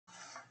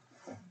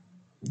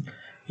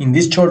In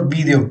this short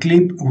video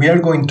clip, we are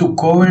going to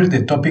cover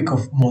the topic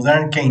of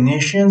modern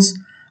Keynesians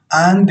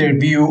and their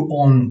view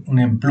on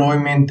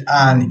unemployment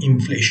and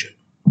inflation.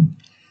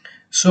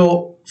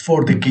 So,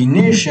 for the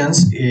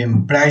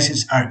Keynesians,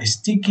 prices are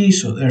sticky,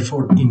 so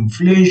therefore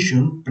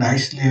inflation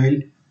price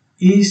level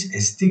is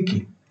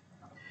sticky.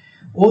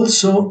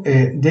 Also,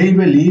 they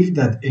believe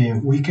that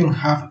we can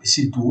have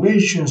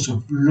situations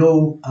of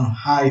low and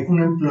high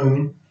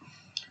unemployment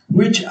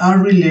which are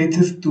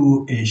related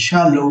to a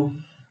shallow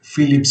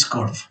Phillips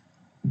curve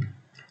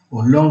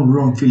or long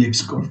run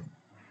Phillips curve.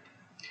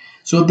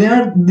 So there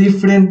are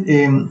different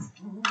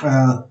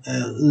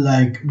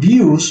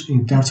views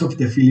in terms of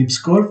the Phillips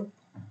curve.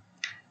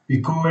 We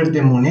cover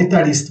the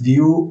monetarist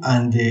view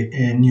and the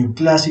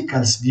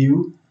neoclassicals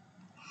view.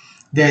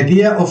 The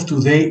idea of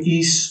today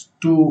is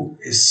to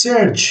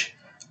search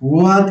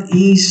what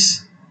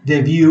is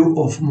the view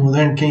of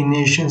modern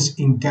Keynesians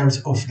in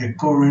terms of the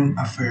current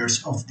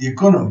affairs of the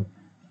economy.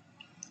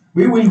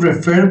 We will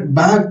refer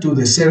back to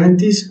the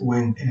 70s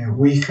when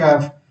we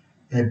have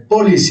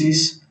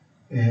policies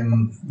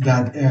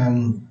that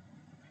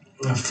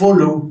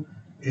follow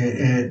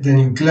the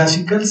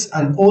neoclassicals,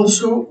 and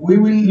also we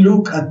will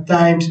look at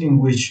times in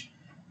which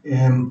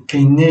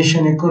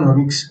Keynesian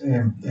economics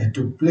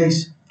took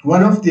place.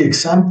 One of the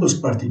examples,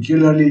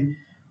 particularly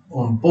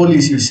on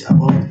policies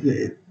about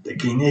the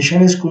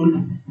Keynesian school,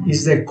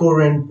 is the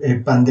current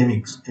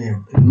pandemics.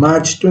 In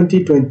March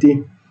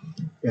 2020,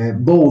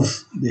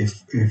 both the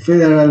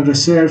Federal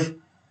Reserve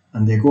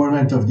and the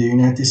government of the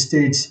United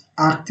States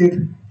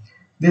acted.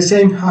 The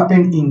same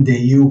happened in the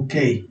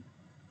UK.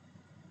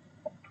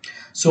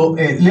 So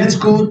let's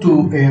go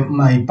to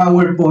my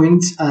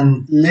PowerPoints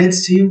and let's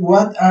see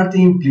what are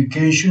the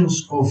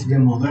implications of the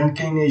modern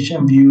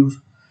Keynesian views,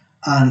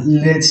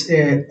 and let's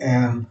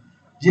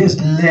just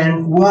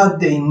learn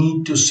what they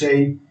need to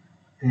say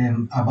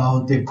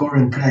about the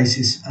current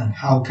crisis and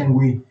how can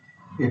we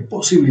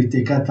possibly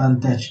take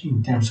advantage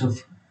in terms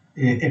of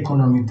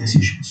economic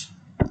decisions.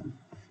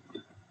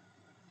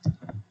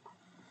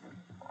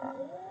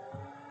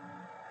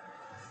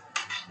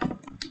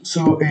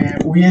 So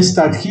we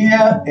start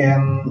here,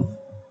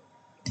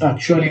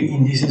 actually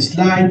in this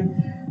slide.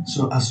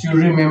 So as you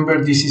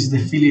remember, this is the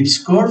Phillips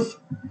curve.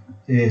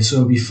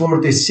 So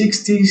before the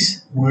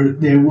 60s, where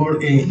there were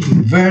an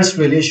inverse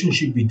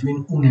relationship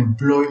between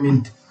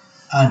unemployment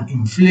and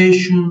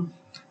inflation,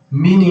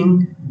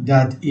 meaning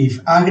that if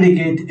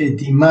aggregate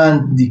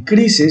demand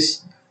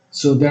decreases,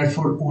 so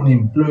therefore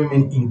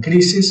unemployment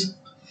increases,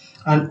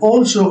 and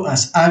also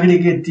as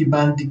aggregate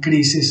demand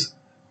decreases,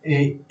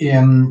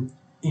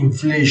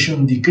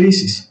 inflation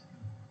decreases.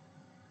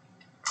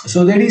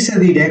 So there is a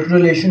direct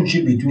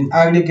relationship between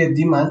aggregate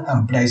demand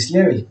and price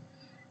level.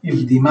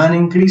 If demand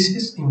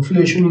increases,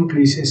 inflation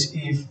increases.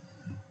 If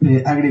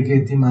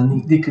aggregate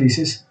demand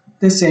decreases,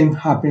 the same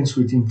happens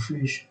with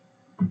inflation.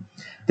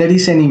 There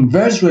is an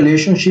inverse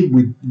relationship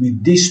with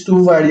these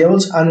two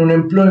variables and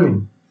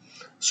unemployment.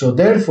 So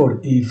therefore,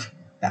 if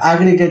the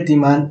aggregate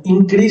demand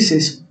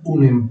increases,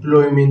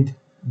 unemployment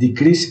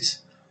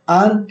decreases,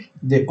 and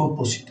the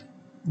opposite.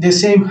 The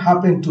same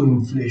happened to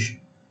inflation.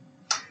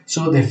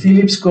 So the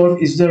Phillips curve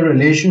is the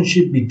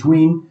relationship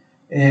between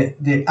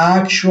the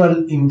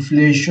actual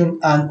inflation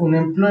and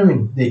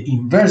unemployment, the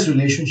inverse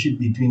relationship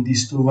between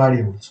these two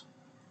variables.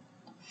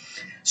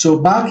 So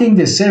back in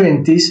the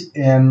 70s,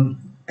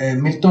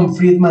 Milton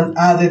Friedman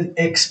added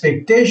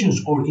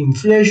expectations or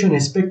inflation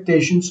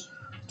expectations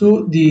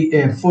to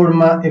the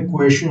former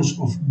equations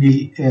of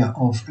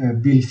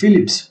Bill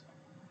Phillips.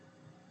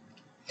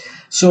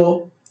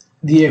 So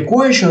the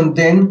equation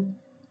then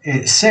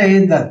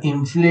said that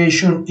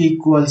inflation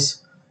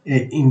equals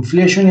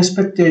inflation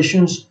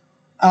expectations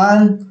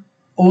and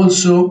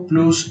also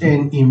plus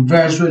an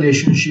inverse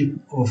relationship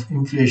of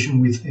inflation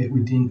with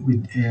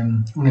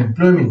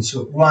unemployment,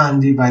 so 1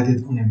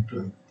 divided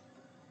unemployment.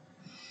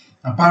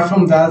 Apart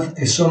from that,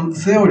 some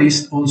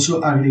theorists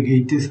also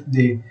aggregated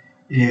the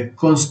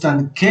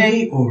constant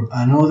K or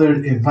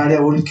another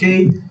variable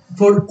K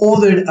for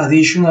other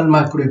additional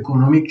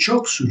macroeconomic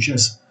shocks, such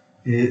as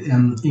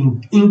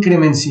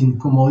increments in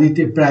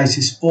commodity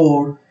prices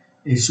or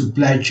a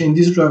supply chain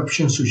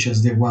disruption such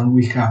as the one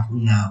we have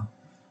now.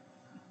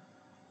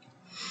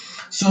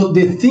 So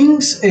the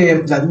things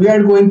that we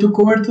are going to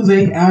cover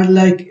today are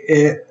like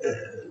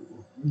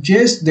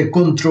just the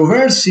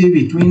controversy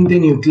between the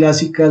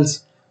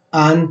neoclassicals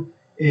and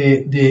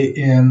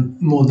the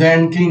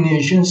modern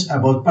Keynesians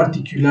about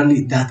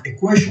particularly that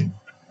equation.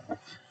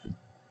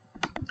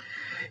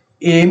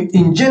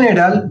 In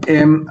general,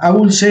 I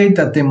will say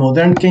that the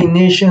modern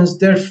Keynesians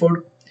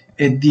therefore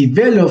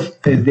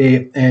developed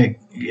the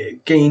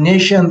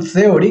Keynesian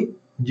theory,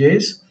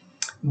 yes,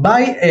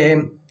 by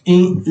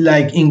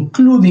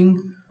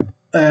including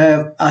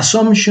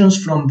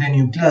assumptions from the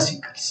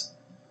neoclassicals.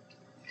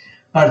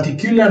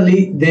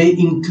 Particularly, they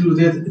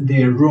included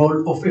the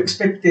role of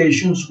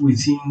expectations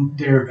within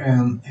their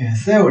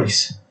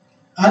theories,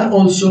 and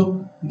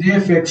also the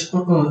effects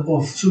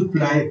of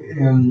supply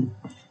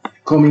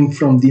coming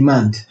from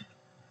demand.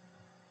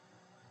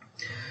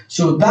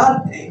 So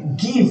that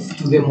give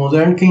to the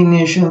modern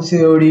Keynesian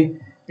theory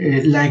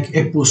like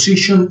a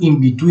position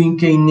in between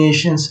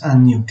Keynesians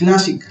and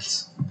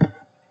neoclassicals.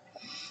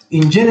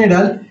 In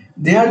general,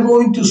 they are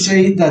going to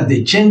say that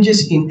the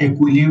changes in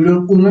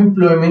equilibrium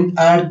unemployment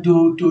are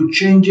due to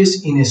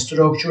changes in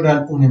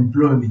structural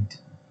unemployment.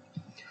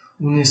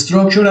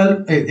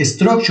 Structural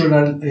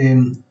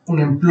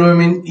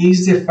unemployment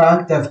is the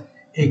fact that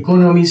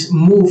economies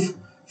move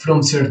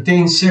from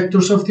certain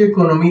sectors of the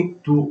economy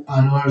to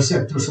another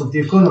sectors of the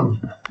economy.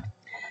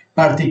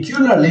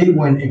 Particularly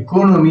when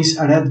economies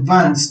are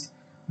advanced,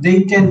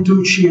 they tend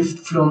to shift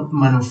from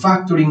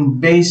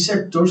manufacturing-based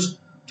sectors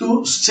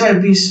to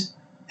service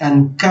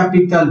and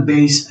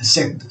capital-based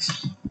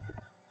sectors.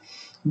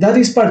 That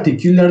is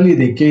particularly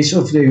the case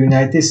of the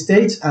United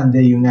States and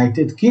the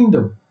United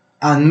Kingdom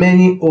and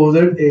many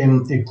other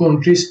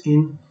countries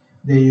in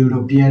the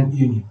European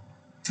Union,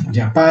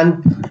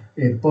 Japan,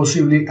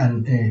 possibly,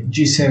 and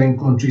G7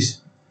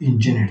 countries in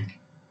general.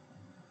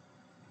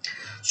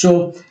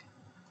 So,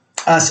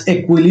 as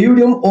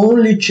equilibrium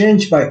only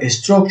changed by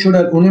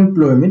structural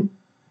unemployment,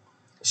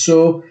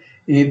 so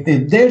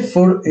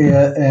therefore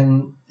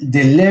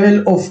the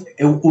level of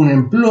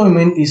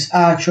unemployment is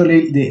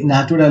actually the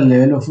natural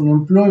level of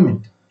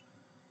unemployment.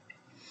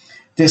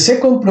 The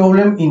second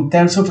problem in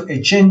terms of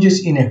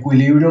changes in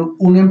equilibrium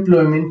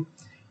unemployment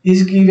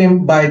is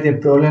given by the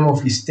problem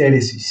of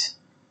hysteresis.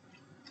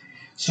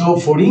 So,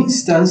 for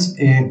instance,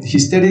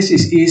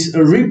 hysteresis is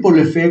ripple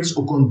effects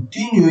or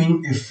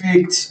continuing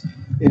effects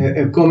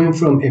coming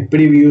from a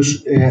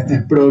previous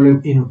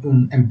problem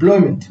in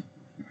employment.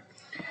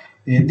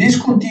 These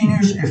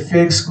continuous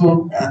effects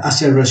come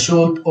as a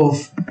result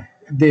of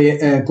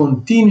the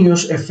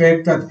continuous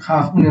effect that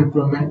have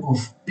unemployment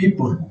of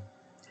people.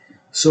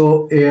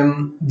 So,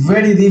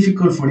 very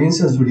difficult, for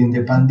instance, during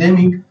the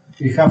pandemic,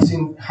 we have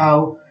seen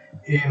how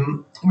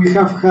we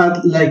have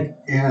had like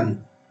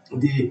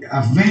the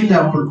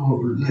available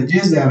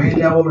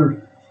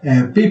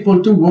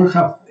people to work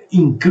have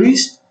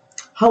increased.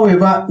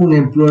 However,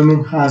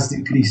 unemployment has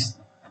decreased.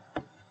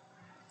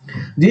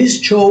 This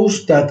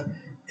shows that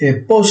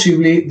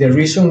possibly the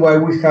reason why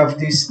we have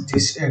this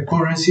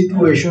current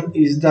situation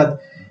is that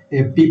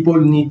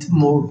people need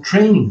more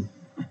training.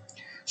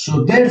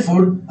 So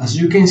therefore, as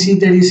you can see,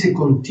 there is a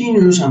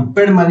continuous and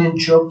permanent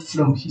shock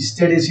from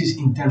hysteresis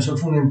in terms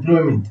of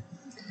unemployment.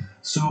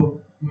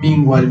 So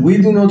meanwhile, we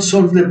do not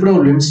solve the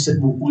problems,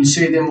 we'll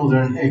say the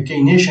modern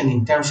Keynesian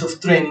in terms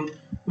of training,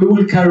 we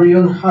will carry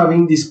on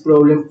having this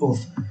problem of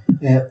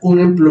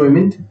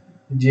unemployment,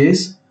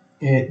 yes,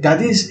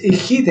 that is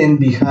hidden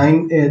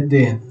behind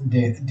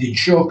the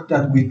shock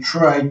that we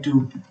try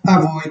to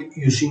avoid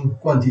using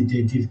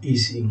quantitative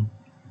easing.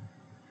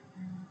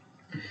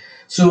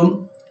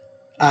 So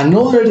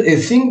another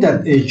thing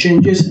that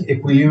changes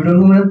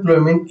equilibrium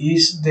unemployment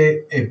is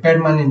the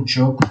permanent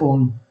shock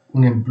on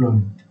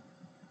unemployment.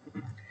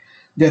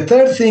 The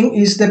third thing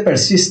is the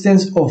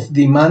persistence of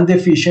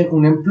demand-deficient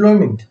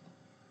unemployment.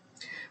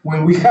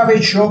 When we have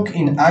a shock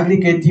in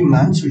aggregate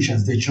demand, such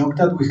as the shock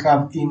that we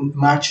have in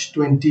March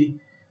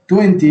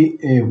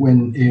 2020,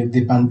 when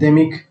the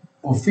pandemic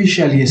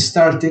officially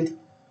started,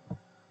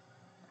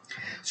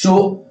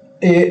 so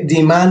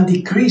demand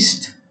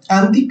decreased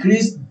and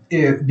decreased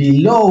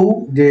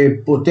below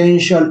the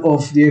potential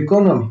of the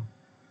economy,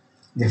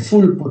 the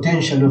full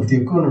potential of the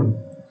economy.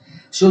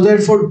 So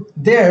therefore,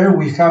 there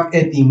we have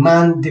a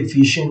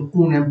demand-deficient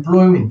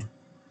unemployment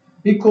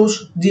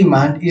because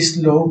demand is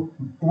low,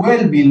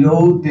 well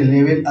below the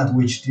level at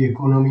which the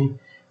economy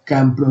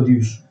can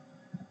produce.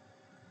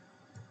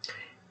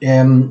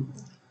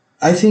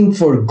 I think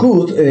for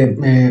good,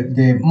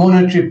 the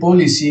monetary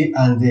policy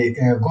and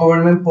the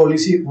government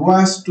policy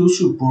was to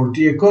support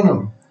the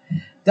economy.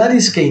 That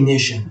is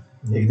Keynesian.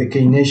 The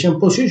Keynesian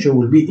position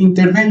will be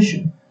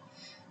intervention.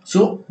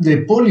 So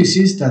the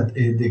policies that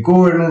the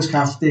governments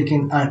have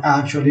taken are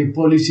actually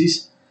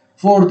policies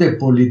for the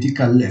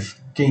political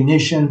left,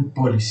 Keynesian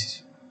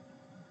policies.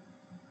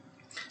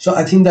 So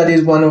I think that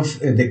is one of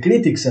the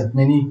critics that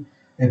many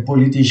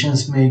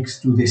politicians make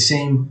to the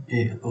same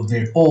of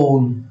their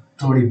own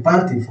Tory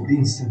party, for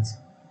instance.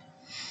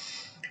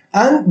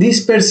 And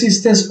this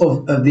persistence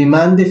of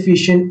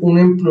demand-deficient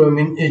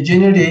unemployment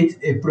generates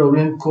a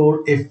problem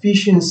called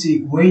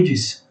efficiency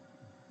wages,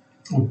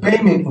 or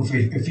payment of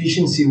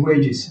efficiency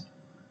wages.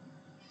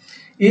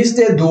 Is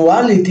the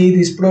duality,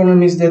 this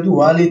problem is the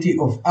duality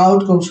of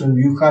outcomes when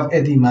you have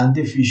a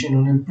demand-deficient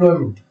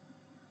unemployment.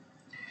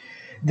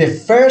 The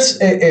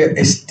first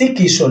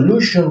sticky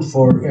solution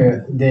for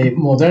the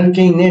modern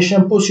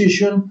Keynesian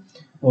position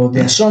or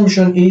the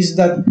assumption is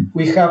that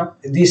we have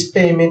this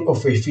payment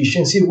of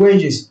efficiency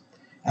wages,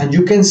 and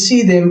you can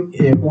see them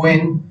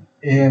when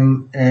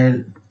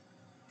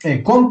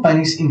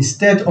companies,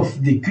 instead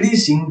of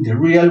decreasing the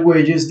real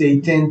wages, they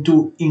tend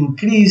to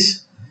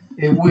increase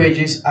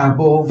wages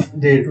above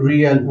the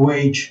real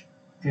wage.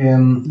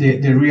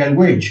 The real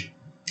wage.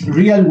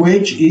 Real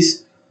wage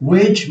is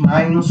wage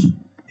minus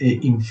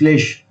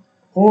inflation,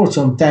 or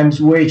sometimes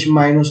wage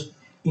minus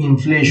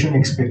inflation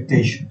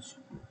expectations.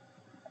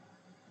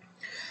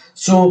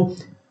 So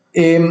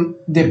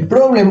the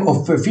problem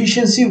of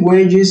efficiency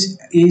wages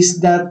is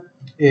that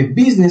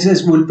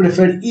businesses will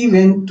prefer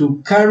even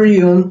to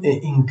carry on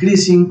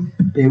increasing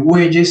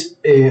wages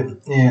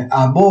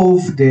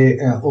above the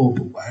or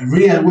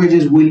real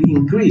wages will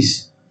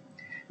increase.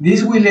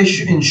 This will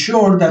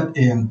ensure that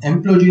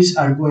employees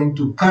are going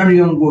to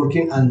carry on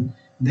working and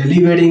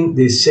delivering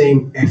the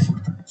same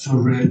effort. So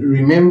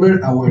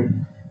remember our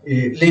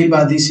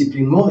labor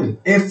discipline model.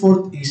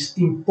 Effort is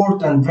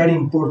important, very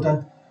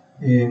important.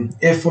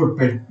 Effort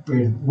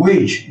per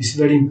wage is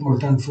very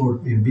important for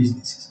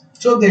businesses.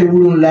 So they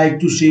wouldn't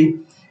like to see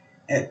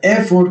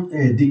effort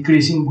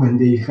decreasing when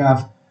they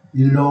have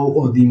low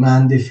or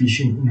demand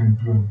efficient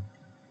unemployment.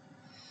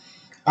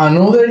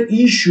 Another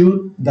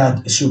issue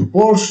that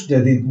supports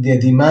the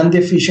demand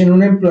efficient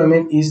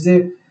unemployment is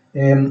the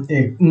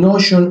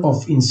notion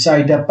of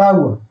insider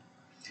power.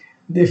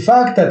 The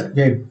fact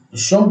that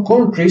some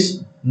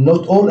countries,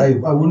 not all,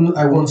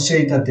 I won't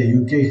say that the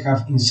UK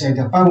have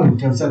insider power in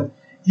terms that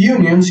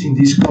unions in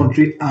this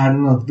country are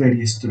not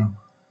very strong.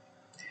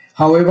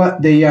 However,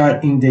 they are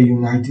in the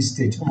United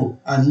States, or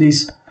at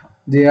least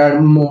they are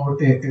more,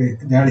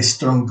 they are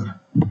stronger.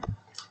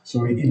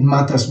 So it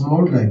matters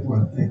more, like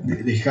well,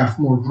 they have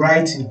more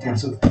rights in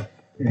terms of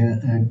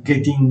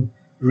getting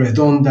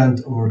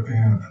redundant or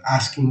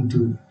asking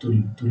to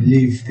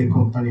leave the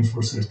company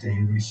for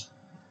certain reasons.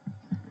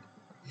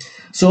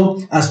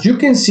 So as you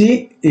can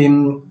see,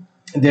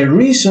 the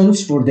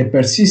reasons for the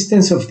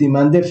persistence of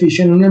demand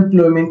efficient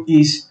unemployment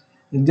is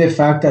the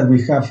fact that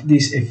we have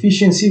these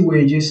efficiency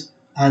wages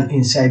and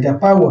insider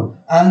power,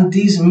 and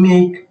these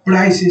make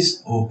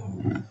prices or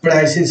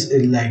prices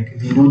like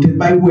denoted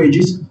by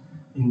wages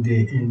in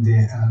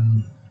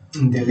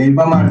the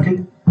labor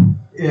market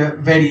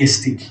very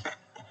sticky.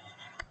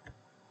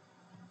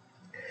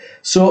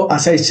 So,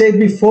 as I said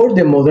before,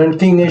 the modern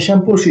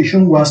Keynesian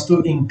position was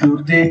to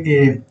include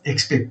the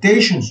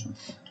expectations.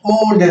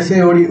 All the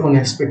theory on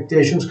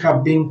expectations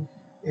have been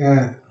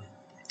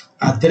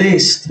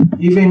addressed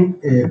even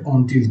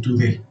until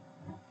today.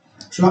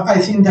 So, I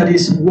think that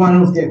is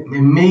one of the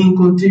main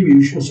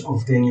contributions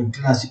of the new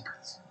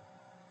classicals.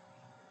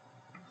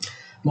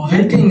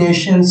 Modern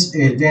Keynesians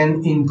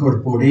then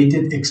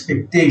incorporated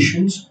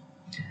expectations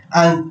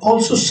and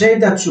also say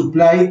that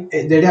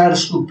there are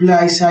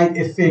supply side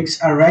effects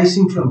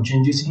arising from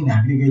changes in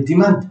aggregate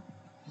demand,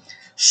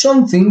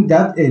 something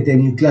that the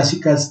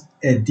neoclassicals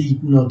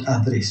did not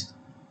address.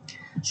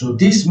 So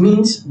this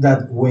means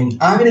that when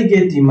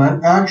aggregate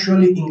demand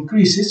actually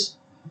increases,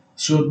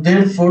 so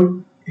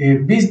therefore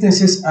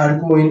businesses are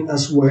going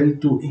as well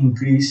to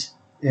increase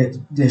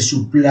the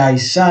supply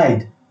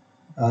side,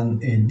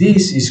 and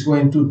this is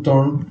going to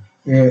turn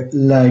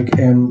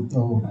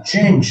or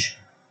change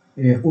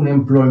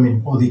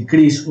unemployment or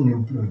decrease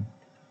unemployment.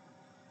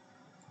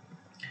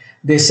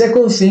 The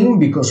second thing,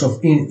 because of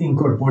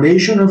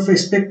incorporation of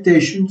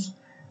expectations,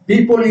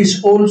 people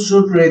is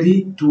also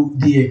ready to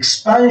the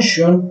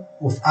expansion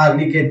of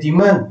aggregate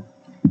demand.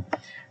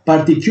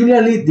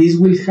 Particularly, this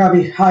will have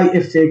a high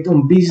effect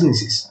on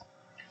businesses,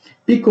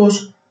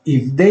 because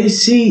if they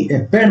see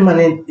a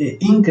permanent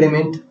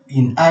increment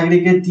in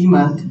aggregate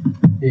demand,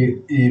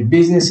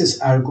 businesses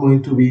are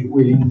going to be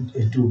willing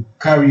to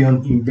carry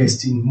on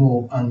investing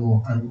more and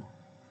more and more.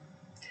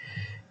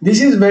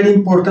 This is very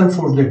important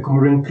for the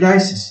current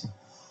crisis.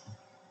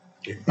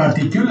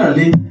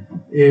 Particularly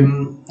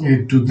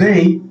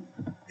today,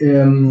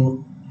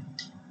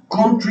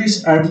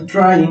 countries are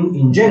trying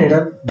in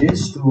general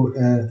this to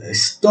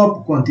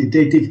stop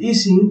quantitative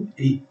easing,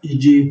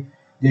 e.g.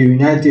 the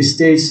United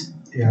States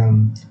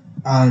and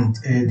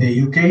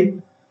the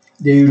UK.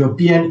 The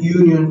European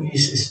Union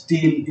is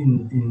still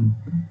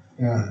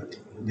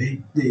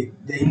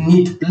they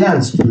need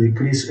plans to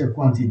decrease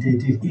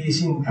quantitative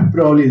easing, and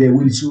probably they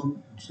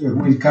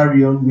will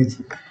carry on with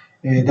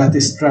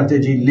that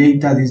strategy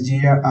later this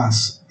year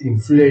as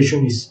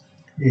inflation is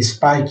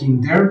spiking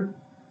there.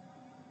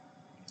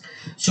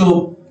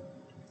 So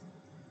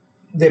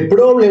the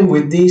problem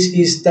with this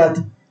is that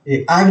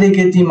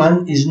aggregate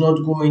demand is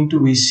not going to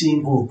be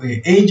seen, or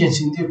agents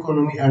in the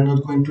economy are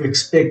not going to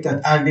expect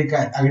that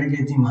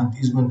aggregate demand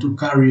is going to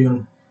carry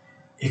on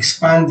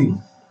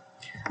expanding.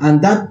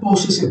 And that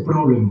poses a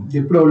problem,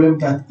 the problem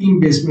that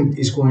investment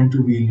is going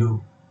to be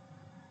low.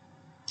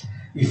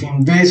 If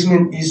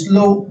investment is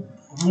low,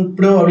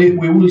 probably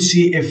we will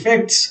see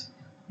effects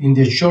in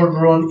the short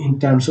run in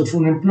terms of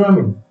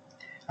unemployment.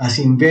 As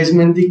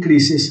investment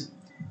decreases,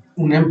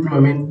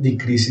 unemployment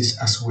decreases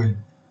as well.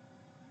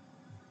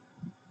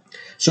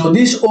 So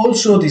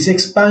this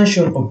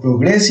expansion or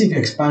progressive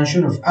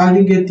expansion of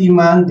aggregate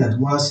demand that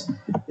was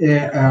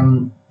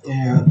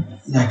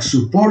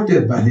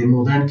supported by the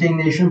modern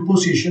Keynesian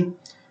position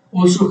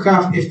also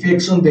have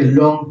effects on the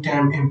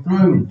long-term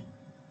employment.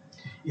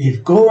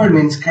 If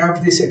governments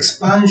have this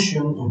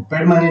expansion or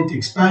permanent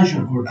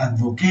expansion or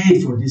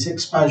advocate for this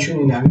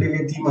expansion in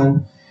aggregate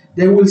demand,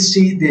 they will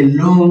see the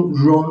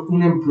long-run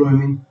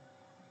unemployment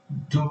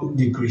to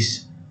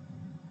decrease.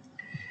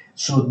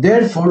 So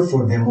therefore,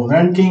 for the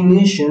modern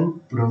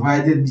Keynesian,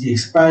 provided the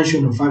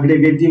expansion of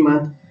aggregate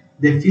demand,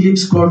 the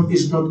Phillips curve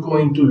is not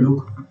going to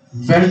look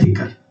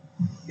vertical.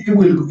 It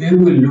will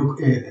look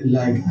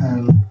like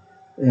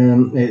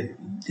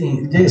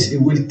yes,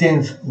 it will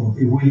tend, or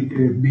it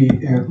will be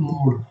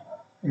more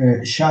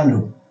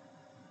shallow.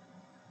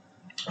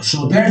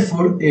 So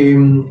therefore,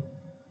 the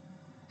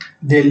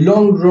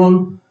long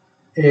run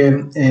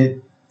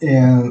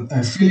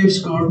Phillips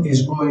curve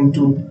is going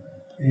to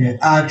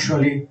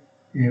actually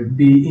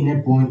be in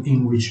a point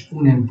in which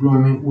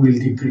unemployment will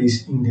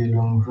decrease in the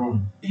long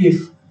run,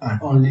 if and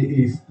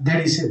only if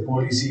there is a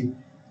policy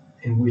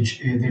in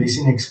which there is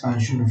an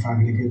expansion of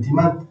aggregate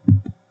demand.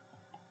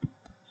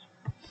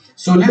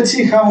 So let's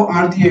see how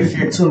are the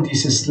effects on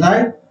this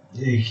slide.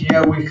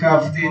 Here we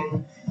have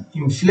then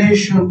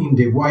inflation in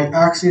the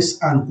y-axis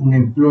and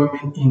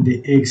unemployment in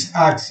the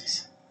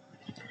x-axis.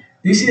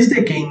 This is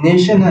the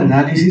Keynesian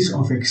analysis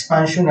of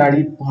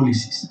expansionary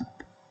policies.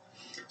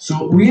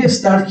 So we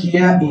start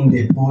here in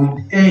the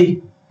point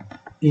A.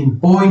 In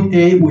point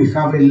A, we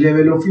have a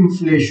level of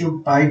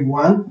inflation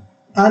pi1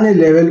 and a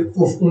level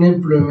of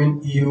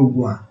unemployment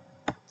u1.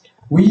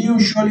 We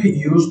usually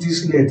use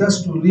these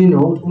letters to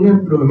denote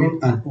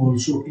unemployment and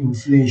also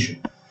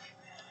inflation.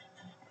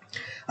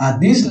 At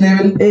this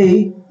level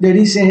A, there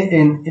is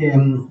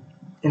an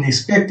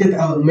expected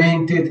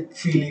augmented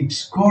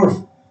Phillips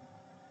curve.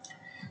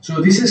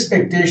 So these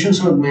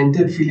expectations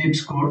augmented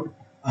Phillips curve,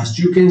 as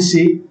you can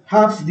see,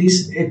 have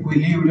these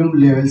equilibrium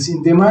levels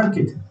in the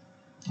market,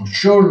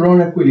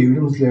 short-run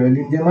equilibrium level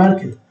in the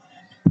market.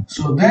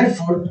 So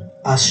therefore,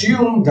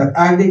 assume that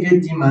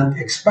aggregate demand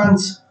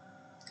expands.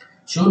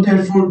 So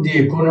therefore, the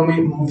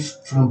economy moves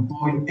from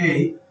point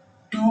A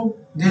to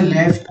the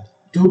left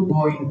to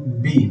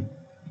point B.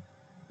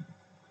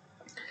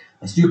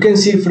 As you can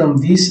see from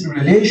this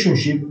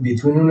relationship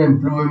between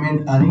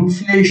unemployment and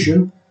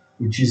inflation,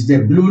 which is the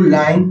blue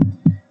line,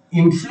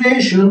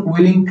 inflation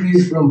will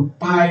increase from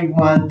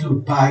pi1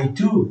 to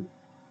pi2.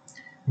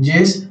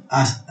 Yes,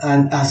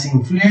 as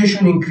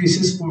inflation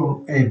increases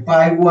from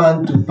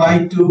pi1 to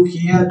pi2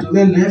 here to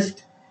the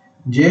left,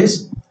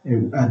 yes,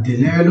 at the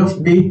level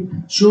of B,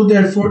 so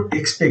therefore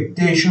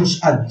expectations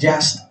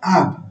adjust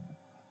up.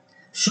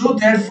 So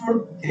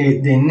therefore,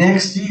 the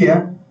next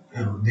year,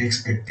 the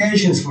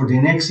expectations for the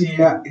next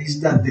year is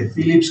that the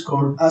Phillips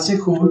curve as a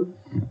whole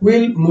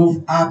will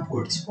move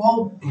upwards.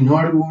 Or, in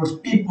other words,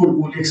 people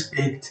will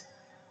expect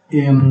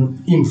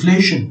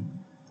inflation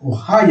or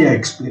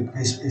higher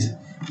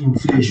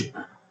inflation.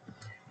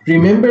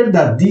 Remember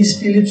that this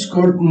Phillips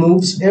curve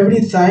moves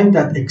every time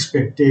that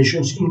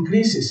expectations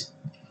increases.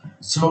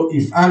 So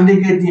if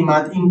aggregate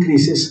demand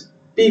increases,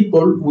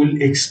 people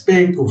will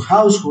expect, or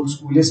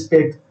households will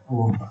expect,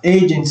 or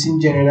agents in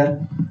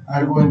general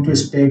are going to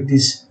expect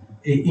this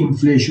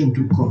inflation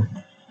to come.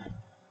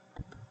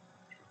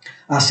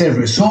 As a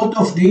result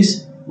of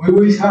this, we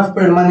will have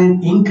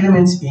permanent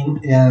increments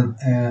in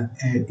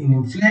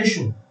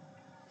inflation.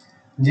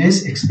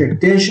 Yes,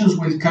 expectations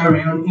will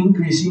carry on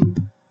increasing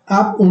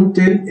up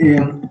until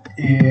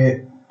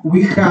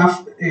we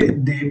have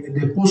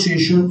the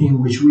position in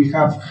which we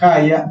have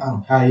higher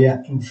and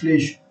higher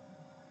inflation.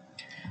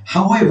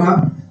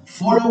 However,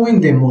 following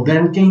the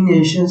modern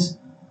Keynesians,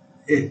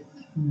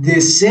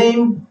 the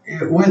same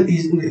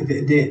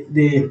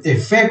the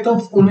effect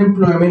of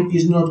unemployment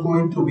is not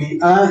going to be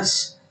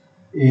as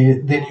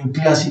the new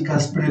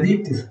classicals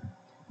predicted.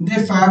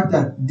 The fact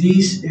that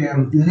this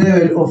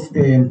level of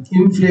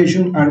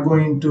inflation are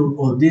going to,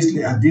 or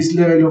at this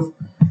level of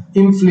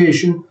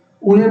inflation,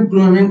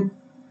 unemployment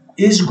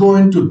is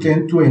going to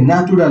tend to a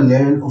natural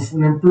level of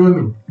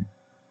unemployment.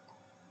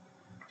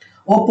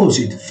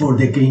 Opposite, for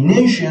the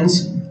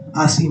Keynesians,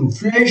 as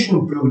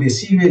inflation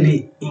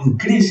progressively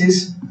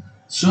increases,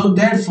 so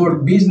therefore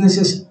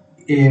businesses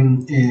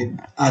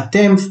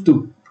attempt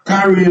to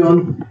carry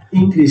on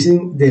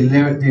increasing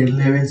their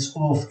levels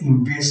of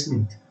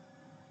investment.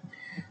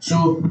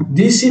 So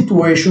this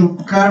situation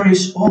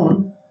carries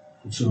on.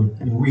 So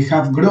we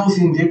have growth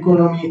in the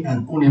economy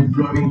and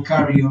unemployment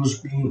carry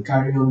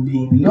on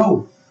being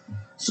low.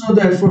 So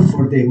therefore,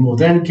 for the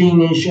modern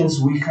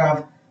Keynesians, we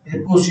have a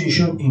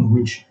position in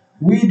which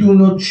we do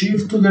not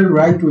shift to the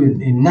right to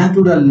a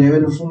natural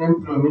level of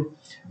unemployment,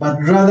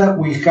 but rather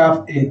we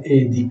have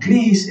a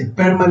decrease, a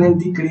permanent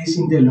decrease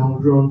in the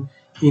long run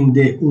in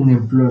the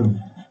unemployment.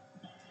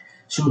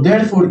 So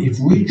therefore, if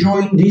we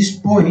join these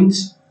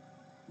points,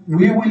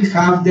 we will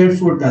have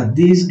therefore that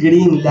this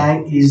green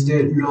line is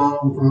the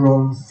long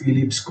run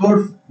Phillips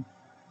curve.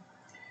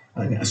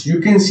 And as you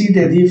can see,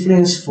 the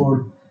difference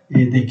for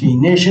the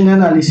Keynesian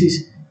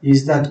analysis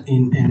is that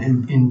in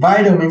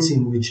environments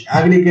in which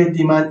aggregate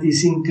demand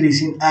is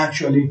increasing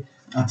actually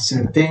at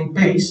certain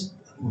pace,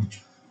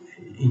 which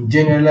in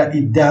general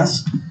it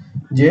does,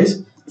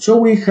 yes, so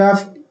we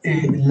have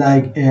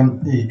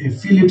a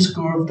Phillips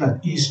curve that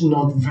is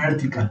not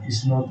vertical,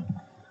 is not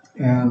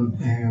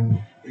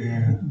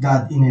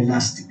that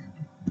inelastic.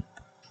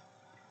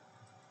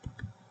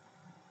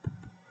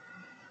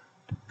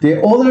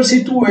 The other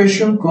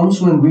situation comes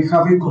when we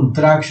have a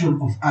contraction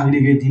of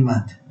aggregate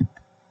demand.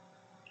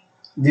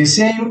 The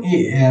same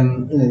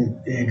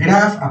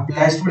graph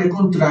applies for a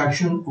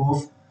contraction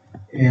of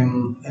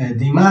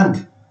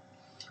demand.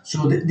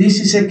 So this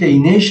is a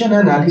Keynesian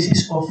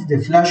analysis of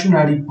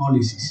deflationary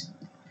policies.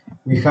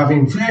 We have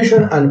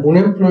inflation and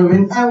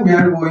unemployment, and we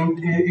are going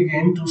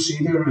again to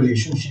see the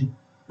relationship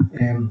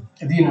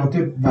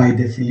denoted by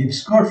the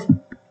Phillips curve.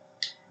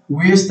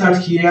 We start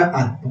here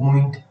at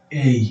point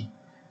A.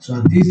 So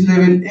at this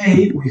level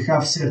A, we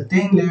have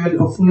certain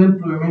level of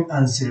unemployment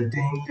and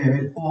certain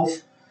level of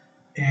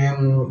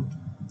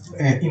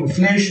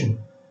inflation.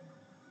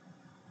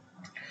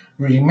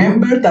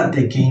 Remember that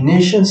the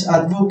Keynesians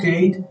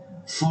advocate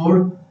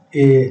for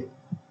a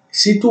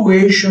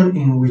situation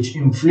in which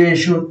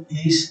inflation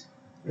is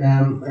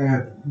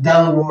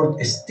downward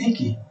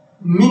sticky,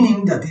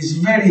 meaning that it's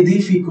very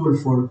difficult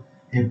for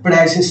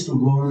prices to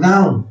go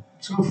down.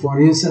 So, for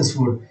instance,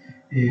 for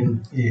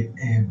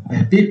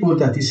people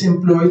that is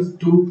employed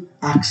to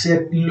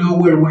accept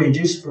lower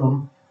wages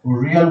from or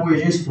real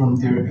wages from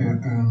their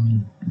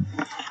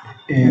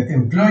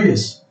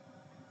employers.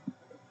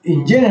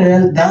 In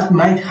general, that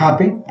might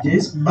happen,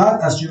 yes,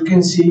 but as you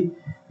can see,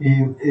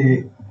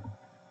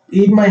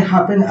 it might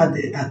happen at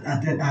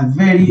a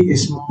very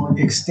small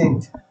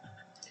extent.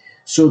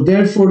 So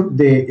therefore,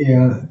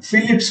 the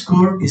Phillips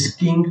curve is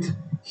kinked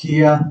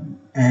here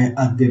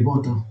at the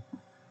bottom,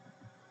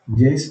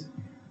 yes,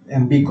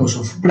 and because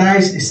of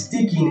price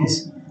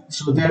stickiness.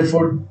 So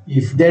therefore,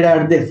 if there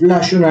are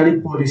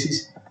deflationary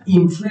policies,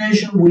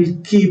 inflation will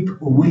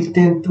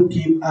tend to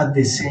keep at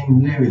the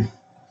same level.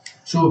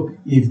 So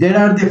if there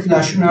are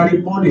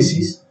deflationary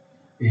policies,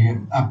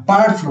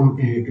 apart from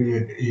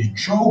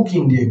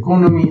choking the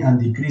economy and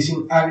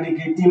decreasing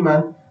aggregate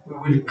demand, we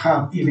will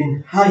have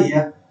even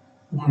higher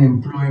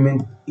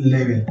unemployment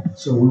level.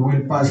 So we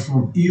will pass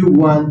from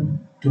U1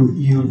 to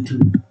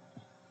U2.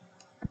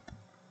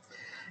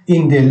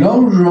 In the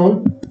long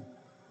run,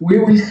 we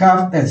will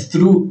have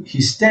through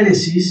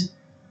hysteresis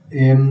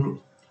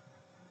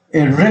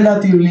a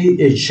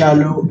relatively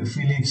shallow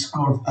Phillips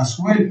curve as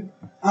well,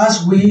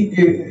 as we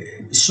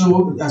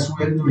saw as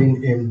well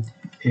during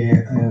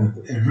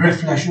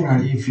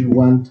reflationary, if you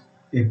want,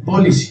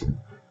 policy.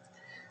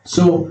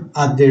 So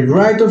at the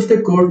right of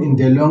the curve, in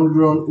the long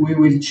run, we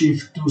will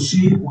shift to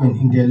C, when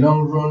in the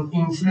long run,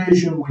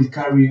 inflation will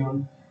carry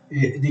on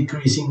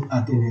decreasing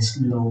at a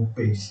slow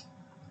pace.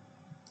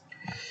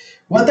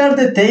 What are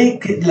the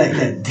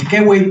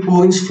takeaway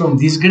points from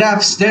these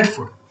graphs,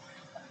 therefore?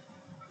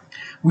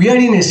 We are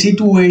in a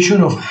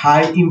situation of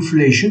high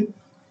inflation,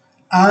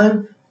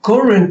 and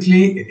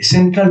currently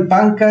central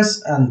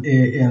bankers and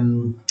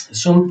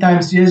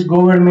sometimes yes,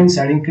 governments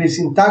are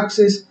increasing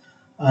taxes,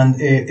 and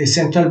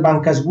central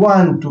bankers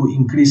want to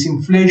increase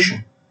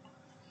inflation.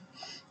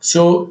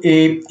 So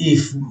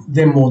if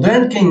the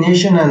modern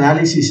Keynesian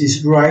analysis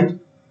is right,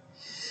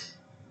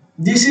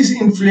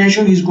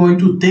 inflation is going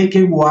to take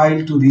a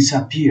while to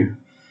disappear.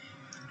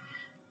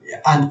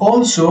 And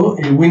also,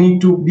 we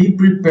need to be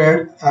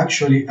prepared,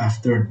 actually,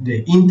 after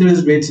the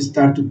interest rates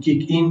start to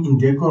kick in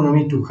the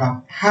economy, to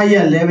have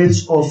higher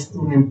levels of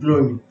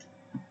unemployment.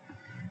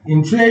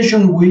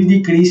 Inflation will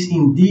decrease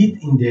indeed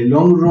in the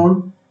long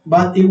run,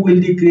 but it will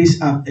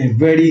decrease at a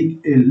very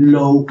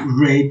low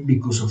rate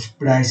because of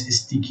price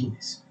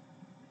stickiness.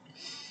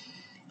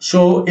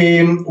 So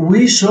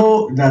we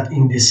saw that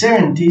in the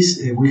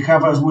 70s, we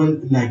have as well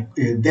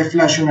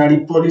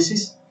deflationary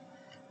policies,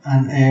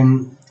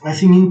 and I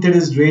think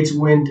interest rates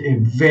went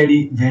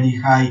very, very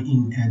high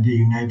in the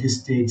United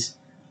States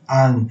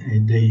and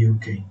the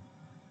UK.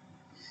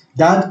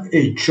 That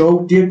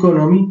choked the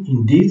economy,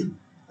 indeed,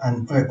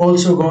 and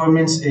also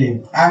governments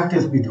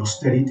acted with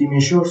austerity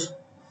measures.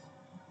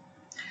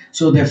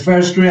 So the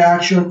first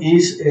reaction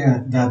is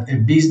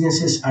that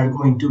businesses are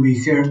going to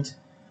be hurt,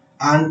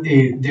 and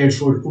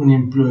therefore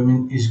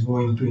unemployment is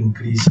going to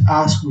increase,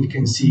 as we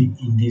can see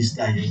in this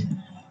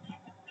diagram.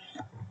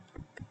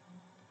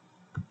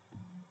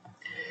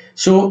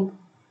 So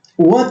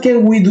what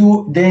can we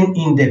do then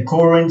in the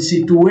current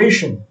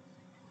situation?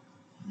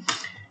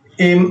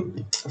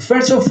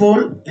 First of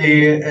all,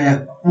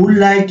 I would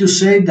like to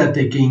say that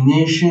the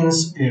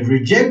Keynesians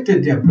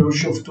rejected the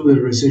approach to the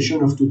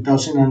recession of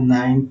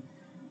 2009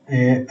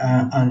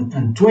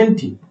 and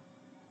 20,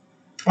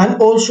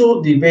 and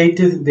also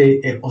debated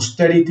the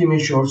austerity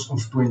measures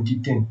of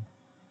 2010.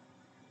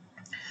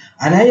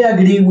 And I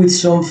agree with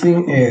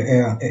something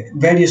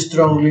very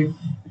strongly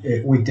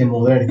with the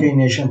modern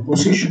Keynesian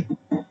position.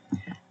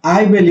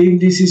 I believe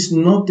this is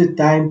not the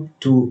time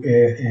to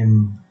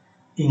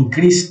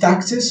increase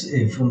taxes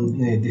from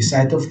the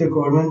side of the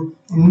government,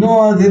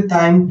 nor the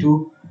time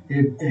to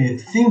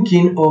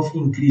thinking of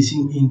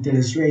increasing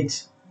interest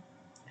rates.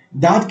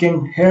 That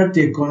can hurt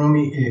the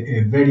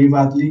economy very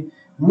badly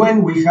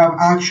when we have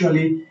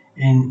actually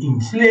an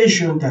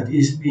inflation that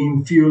is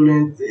being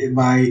fueled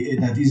by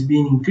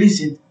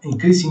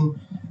increasing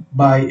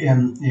by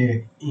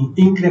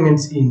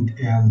increments in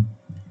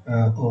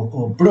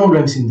or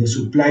problems in the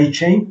supply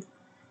chain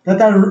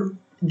that are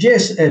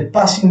just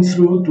passing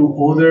through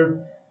to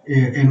other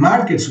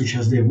markets, such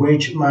as the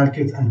wage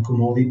market and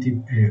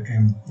commodity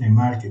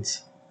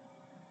markets.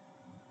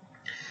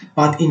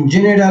 But in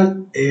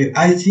general,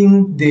 I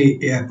think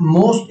the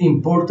most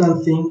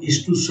important thing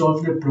is to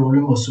solve the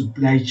problem of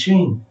supply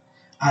chain.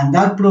 And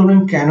that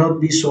problem cannot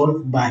be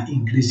solved by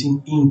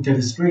increasing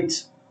interest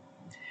rates.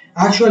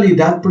 Actually,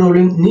 that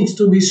problem needs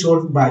to be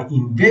solved by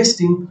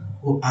investing,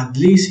 or at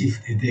least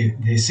if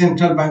the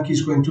central bank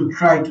is going to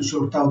try to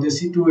sort out the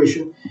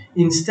situation,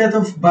 instead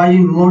of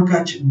buying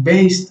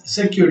mortgage-based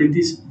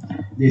securities,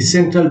 the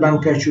central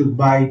bank should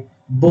buy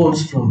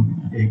bonds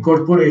from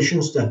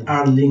corporations that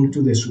are linked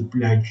to the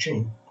supply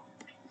chain.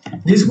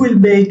 This will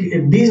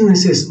make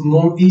businesses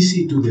more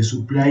easy to the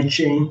supply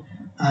chain,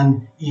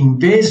 and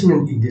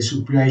investment in the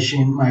supply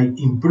chain might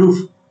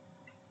improve.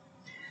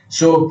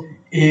 So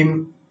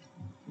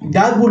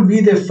that would be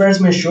the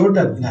first measure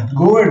that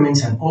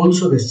governments and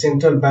also the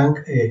central bank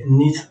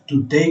need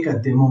to take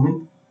at the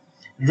moment,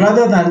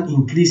 rather than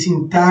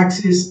increasing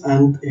taxes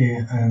and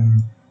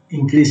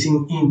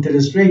increasing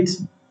interest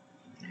rates.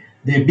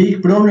 The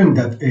big problem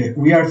that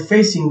we are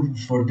facing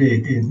for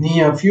the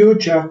near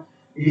future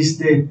is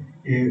the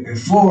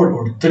four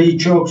or three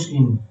shocks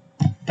in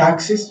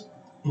taxes,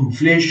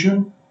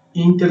 inflation,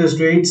 interest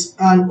rates,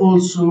 and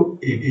also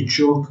a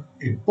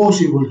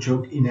possible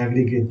shock in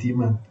aggregate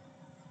demand.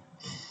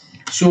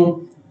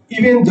 So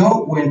even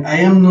though when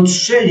I am not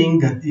saying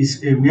that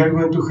we are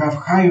going to have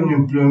high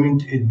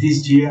unemployment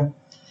this year,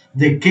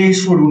 the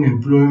case for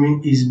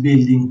unemployment is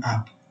building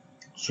up.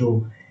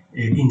 So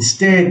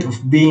instead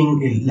of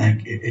being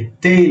a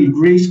tail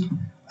risk,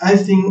 I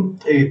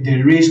think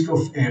the risk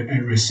of a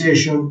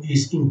recession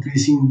is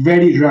increasing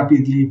very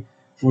rapidly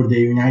for the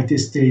United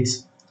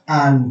States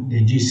and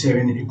the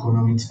G7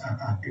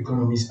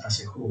 economies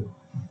as a whole.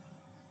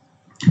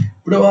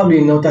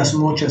 Probably not as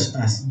much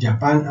as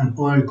Japan and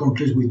other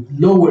countries with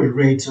lower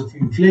rates of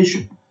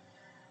inflation.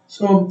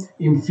 So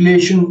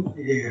inflation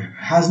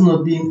has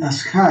not been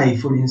as high,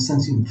 for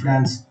instance, in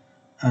France,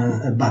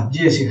 but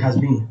yes, it has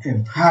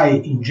been high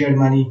in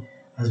Germany,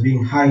 has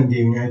been high in the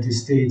United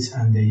States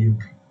and the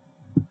UK.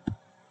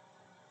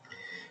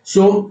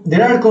 So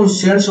there are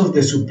concerns of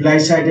the supply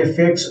side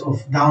effects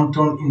of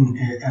downturn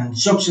and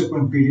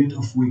subsequent period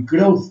of weak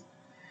growth.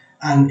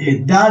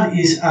 And that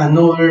is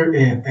another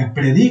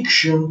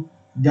prediction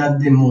that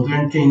the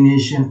modern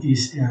Keynesian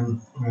is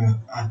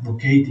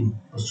advocating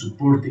or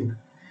supporting.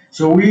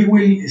 So we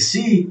will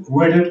see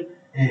whether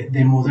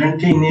the modern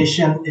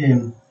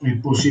Keynesian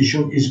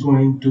position is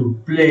going to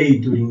play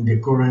during the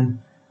current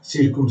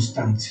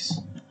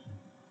circumstances.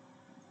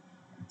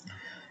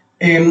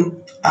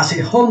 As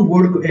a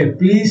homework,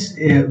 please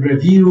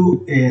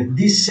review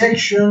this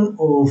section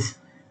of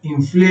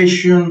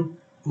inflation,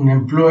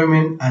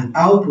 unemployment, and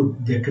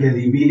output, the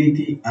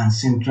credibility and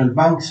central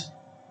banks.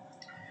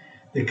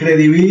 The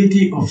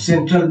credibility of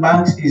central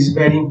banks is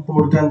very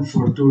important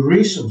for two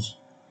reasons.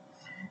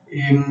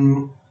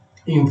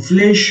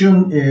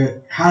 Inflation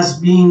has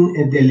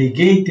been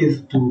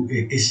delegated to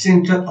a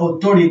central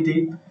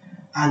authority,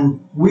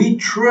 and we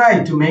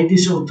try to make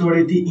this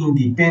authority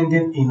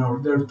independent in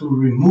order to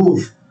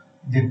remove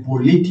the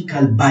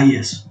political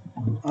bias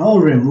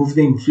or remove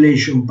the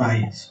inflation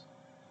bias.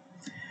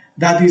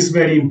 That is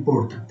very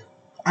important.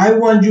 I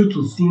want you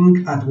to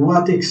think at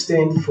what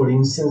extent, for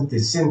instance, the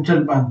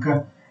central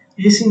banker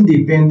is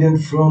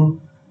independent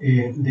from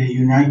the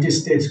United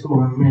States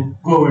government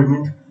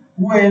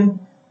when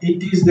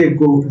it is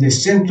the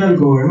central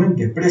government,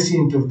 the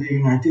President of the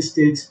United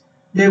States,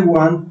 the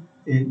one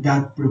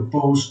that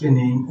proposed the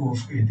name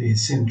of the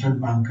central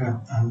banker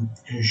and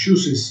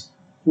chooses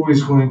who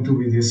is going to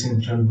be the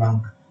central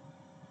bank.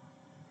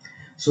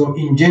 So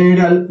in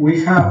general,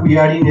 we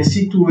are in a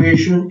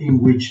situation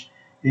in which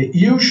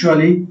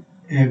usually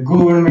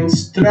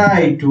governments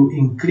try to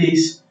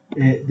increase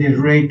the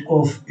rate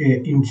of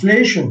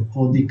inflation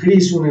or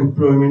decrease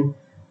unemployment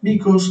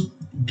because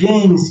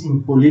gains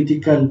in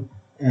political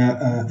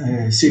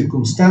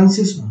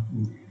circumstances,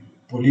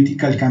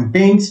 political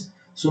campaigns.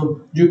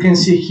 So you can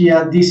see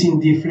here this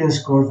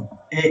indifference curve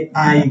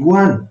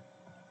AI1.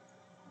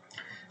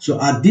 So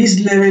at this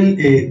level,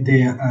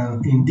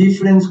 the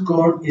indifference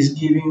curve is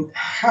giving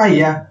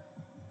higher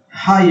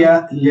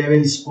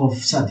levels of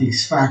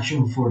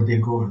satisfaction for the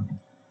government.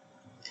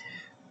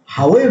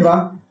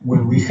 However,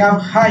 when we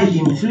have high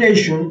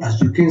inflation, as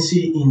you can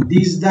see in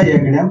this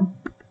diagram,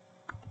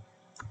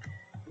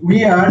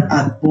 we are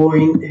at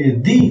point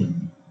D.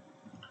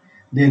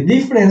 The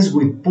difference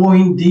with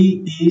point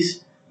D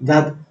is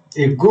that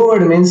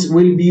governments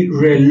will be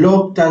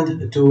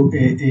reluctant to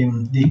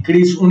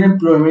decrease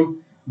unemployment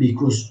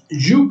because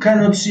you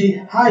cannot see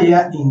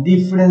higher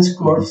indifference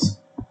curves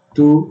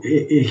to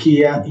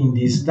here in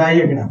this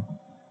diagram,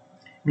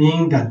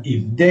 meaning that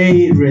if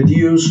they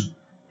reduce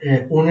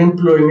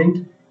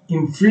unemployment,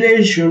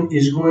 inflation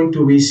is going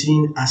to be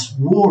seen as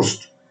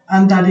worst,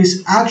 and that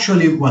is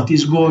actually what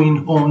is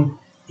going on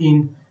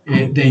in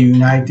the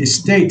United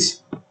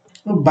States.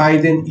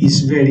 Biden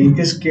is very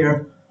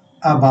scared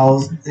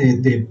about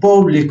the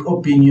public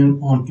opinion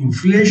on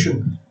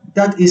inflation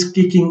that is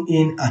kicking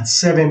in at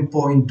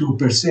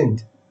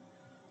 7.2%,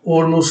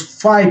 almost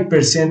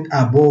 5%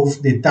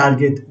 above the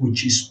target,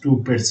 which is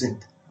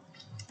 2%.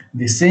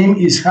 The same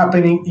is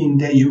happening in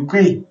the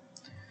UK.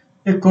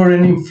 The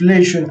current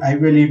inflation, I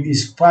believe,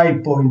 is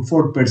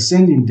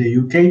 5.4% in the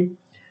UK,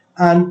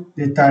 and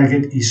the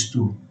target is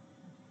 2.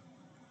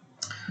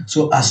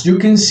 So as you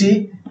can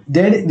see,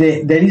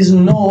 there is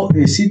no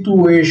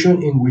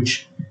situation in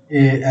which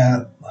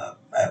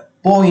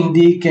point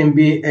D can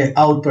be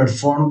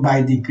outperformed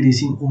by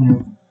decreasing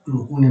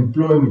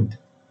unemployment.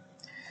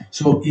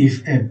 So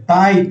if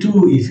pi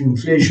 2, if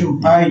inflation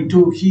pi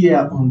 2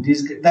 here on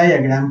this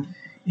diagram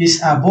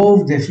is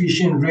above the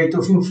efficient rate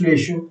of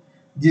inflation,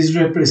 this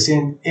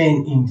represents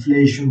an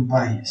inflation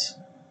bias.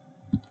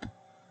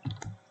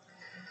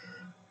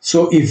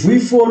 So if we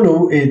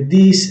follow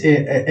this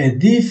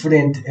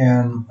different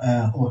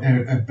a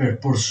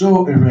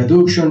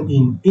reduction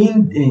in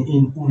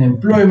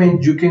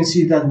unemployment, you can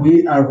see that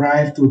we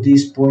arrive to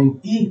this point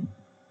E.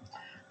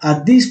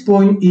 At this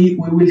point E,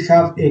 we will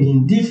have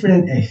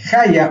a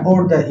higher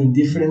order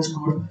indifference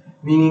curve,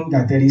 meaning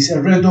that there is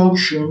a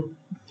reduction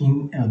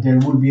there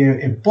will be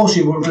a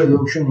possible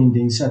reduction in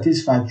the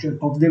insatisfaction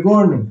of the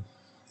government.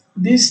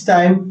 This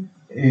time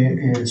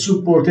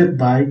supported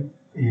by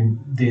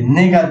the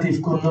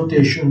negative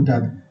connotation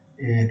that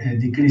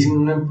decreasing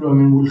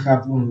unemployment will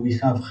have when we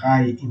have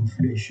high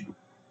inflation.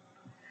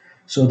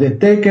 So the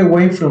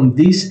takeaway from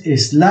this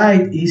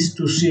slide is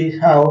to see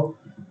how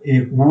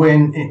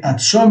when at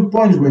some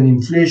point when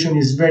inflation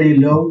is very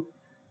low,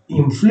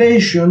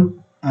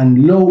 inflation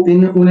and low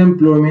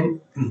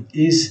unemployment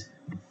is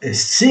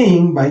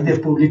seen by the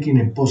public in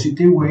a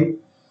positive way,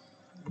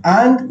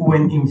 and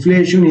when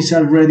inflation is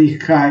already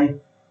high,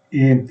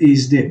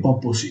 is the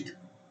opposite.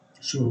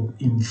 So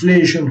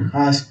inflation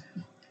has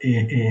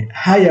a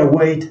higher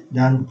weight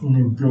than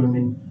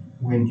unemployment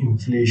when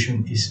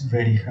inflation is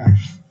very high.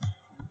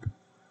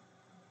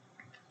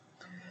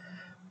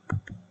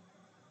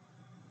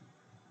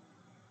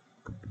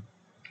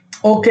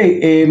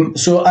 Okay,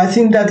 so I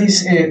think that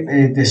is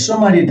the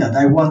summary that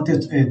I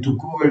wanted to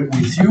cover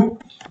with you.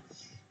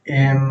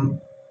 And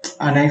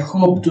I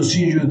hope to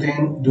see you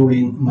then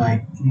during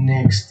my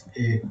next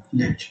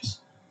lectures.